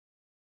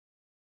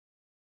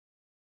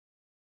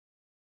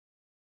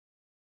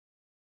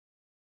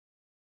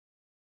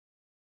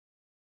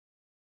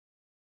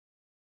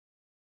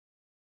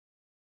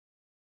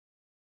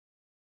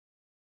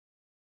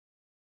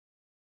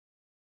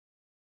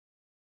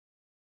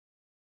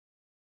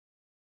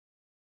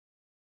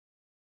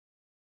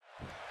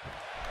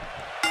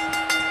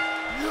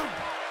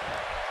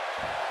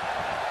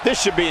This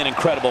should be an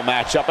incredible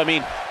matchup. I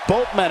mean,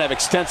 both men have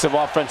extensive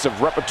offensive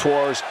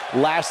repertoires,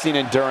 lasting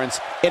endurance,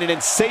 and an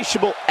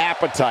insatiable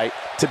appetite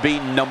to be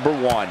number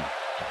one.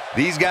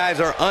 These guys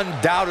are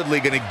undoubtedly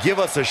going to give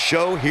us a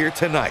show here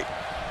tonight.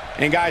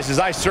 And guys, as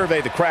I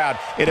survey the crowd,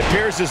 it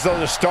appears as though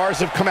the stars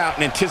have come out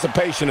in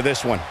anticipation of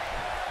this one.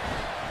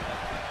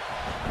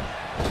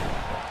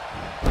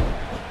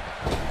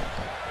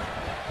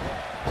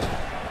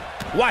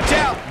 Watch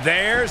out,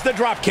 there's the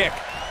drop kick.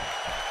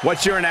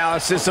 What's your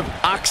analysis of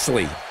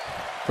Osperay?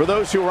 For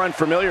those who are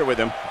unfamiliar with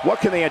him, what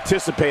can they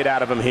anticipate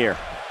out of him here?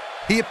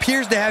 He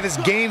appears to have his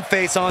game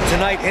face on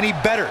tonight, and he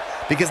better,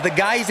 because the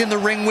guy he's in the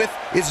ring with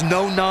is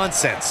no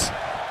nonsense.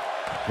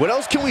 What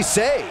else can we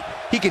say?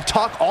 He can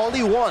talk all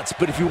he wants,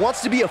 but if he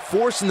wants to be a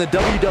force in the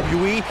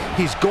WWE,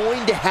 he's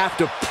going to have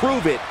to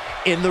prove it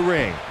in the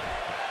ring.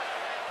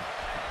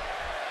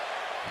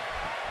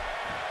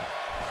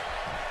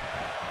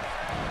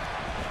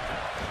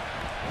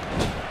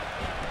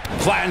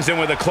 Flattens him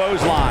with a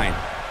clothesline.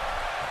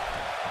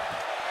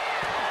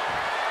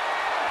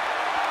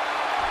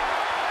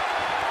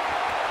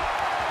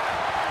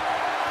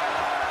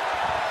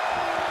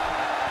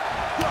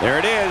 There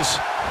it is.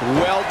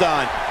 Well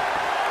done.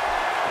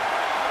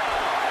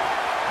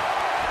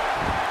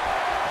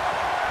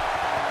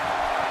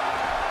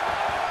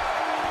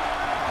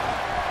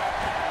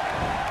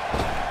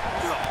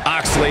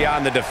 Osperay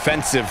on the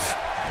defensive.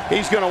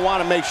 He's going to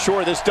want to make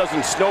sure this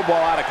doesn't snowball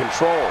out of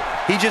control.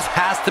 He just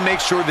has to make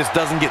sure this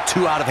doesn't get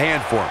too out of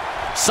hand for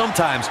him.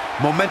 Sometimes,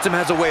 momentum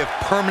has a way of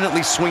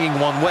permanently swinging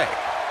one way.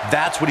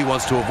 That's what he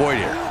wants to avoid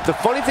here. The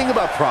funny thing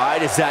about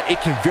pride is that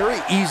it can very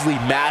easily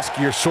mask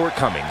your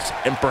shortcomings.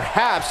 And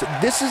perhaps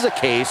this is a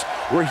case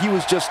where he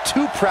was just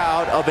too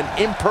proud of an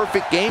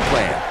imperfect game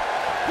plan.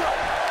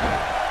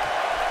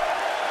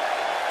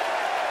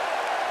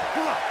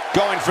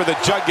 Going for the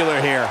jugular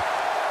here.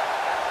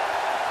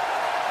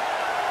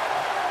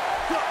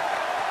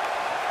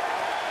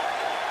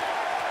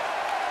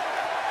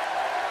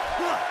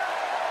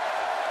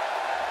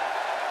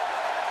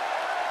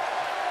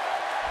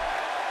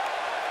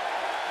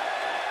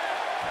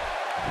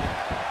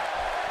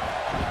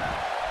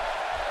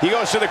 He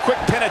goes for the quick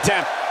pin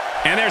attempt.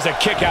 And there's a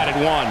kick out at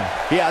one.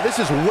 Yeah, this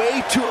is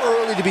way too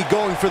early to be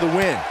going for the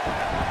win.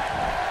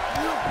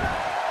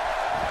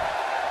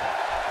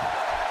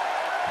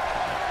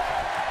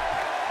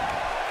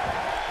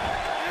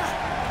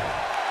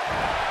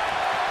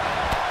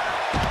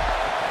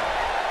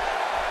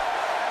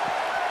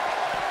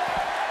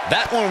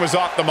 That one was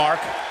off the mark.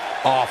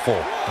 Awful.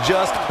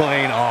 Just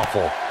plain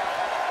awful.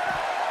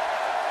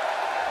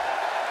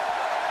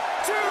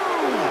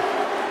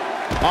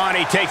 On,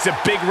 he takes a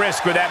big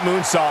risk with that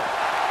moonsault.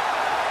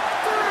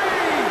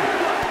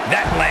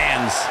 That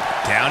lands.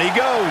 Down he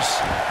goes.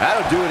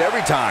 That'll do it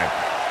every time.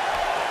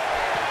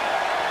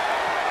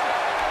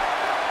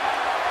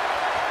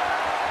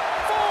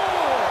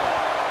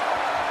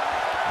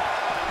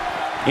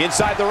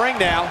 Inside the ring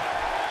now.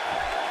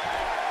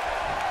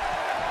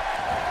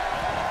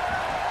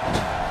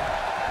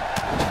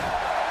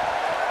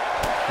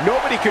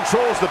 Nobody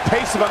controls the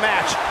pace of a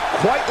match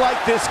quite like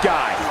this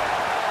guy.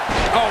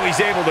 Oh, he's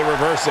able to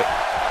reverse it.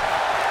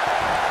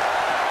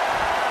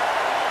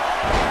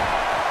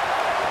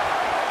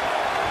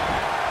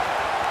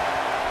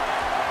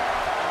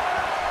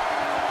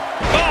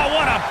 Oh,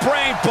 what a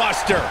brain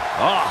buster.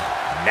 Oh,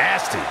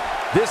 nasty.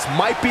 This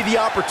might be the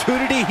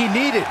opportunity he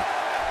needed.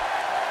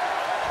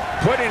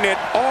 Putting it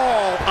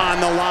all on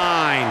the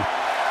line.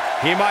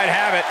 He might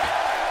have it.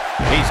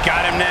 He's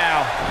got him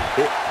now.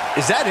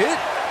 Is that it?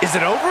 Is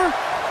it over?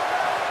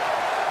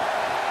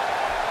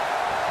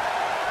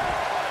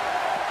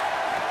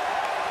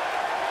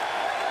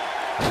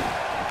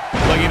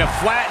 Looking to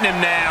flatten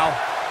him now.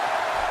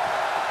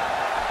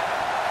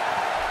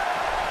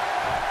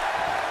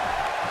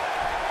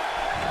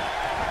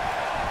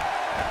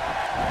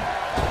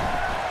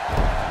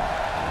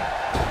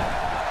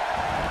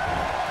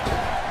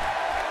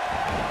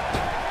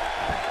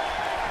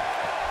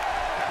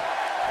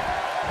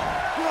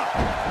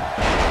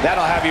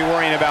 That'll have you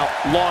worrying about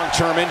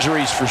long-term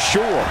injuries for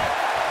sure.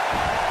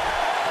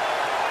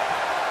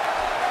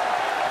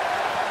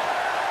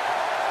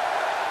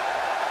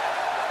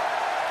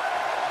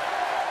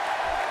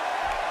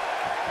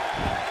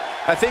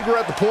 I think we're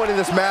at the point in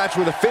this match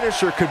where the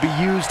finisher could be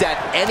used at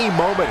any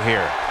moment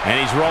here. And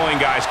he's rolling,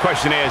 guys.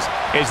 Question is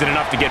it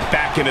enough to get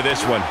back into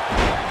this one?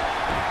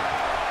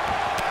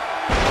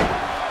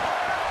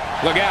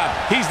 Look out.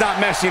 He's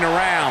not messing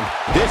around.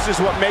 This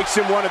is what makes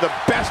him one of the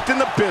best in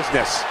the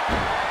business.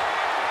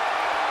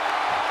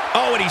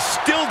 Oh, and he's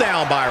still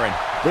down, Byron.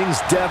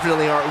 Things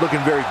definitely aren't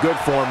looking very good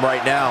for him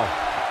right now.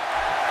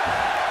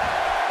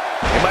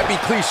 It might be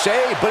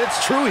cliche, but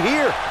it's true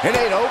here. It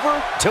ain't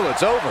over till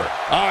it's over.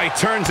 Oh, he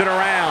turns it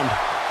around.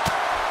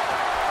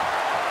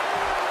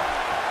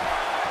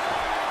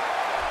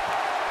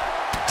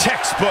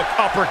 Textbook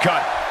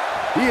uppercut.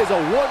 He is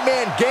a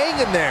one-man gang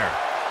in there.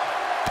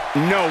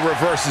 No,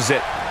 reverses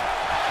it.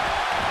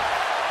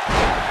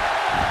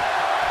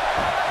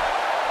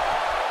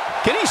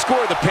 Can he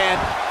score the pin?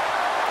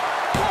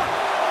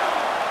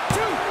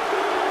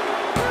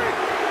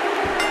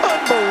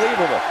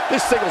 Unbelievable.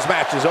 This singles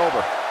match is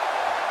over.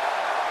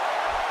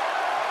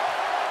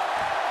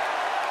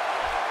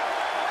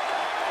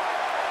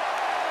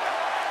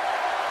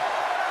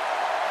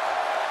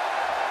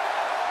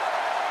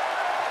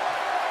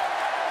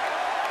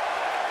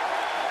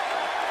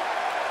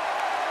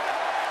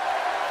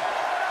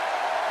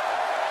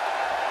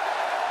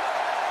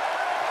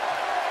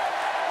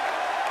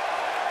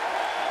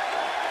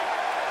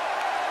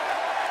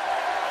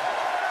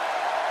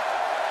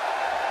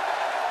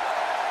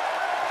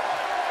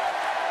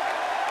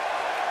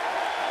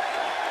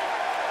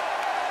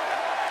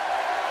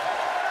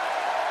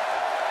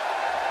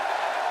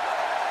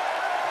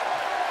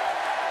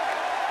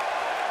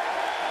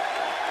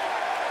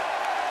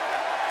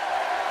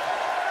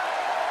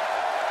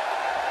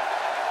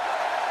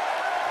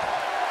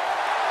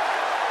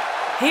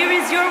 Here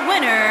is your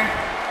winner,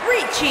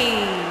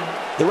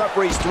 Ricochet. The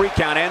referee's 3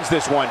 count ends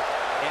this one.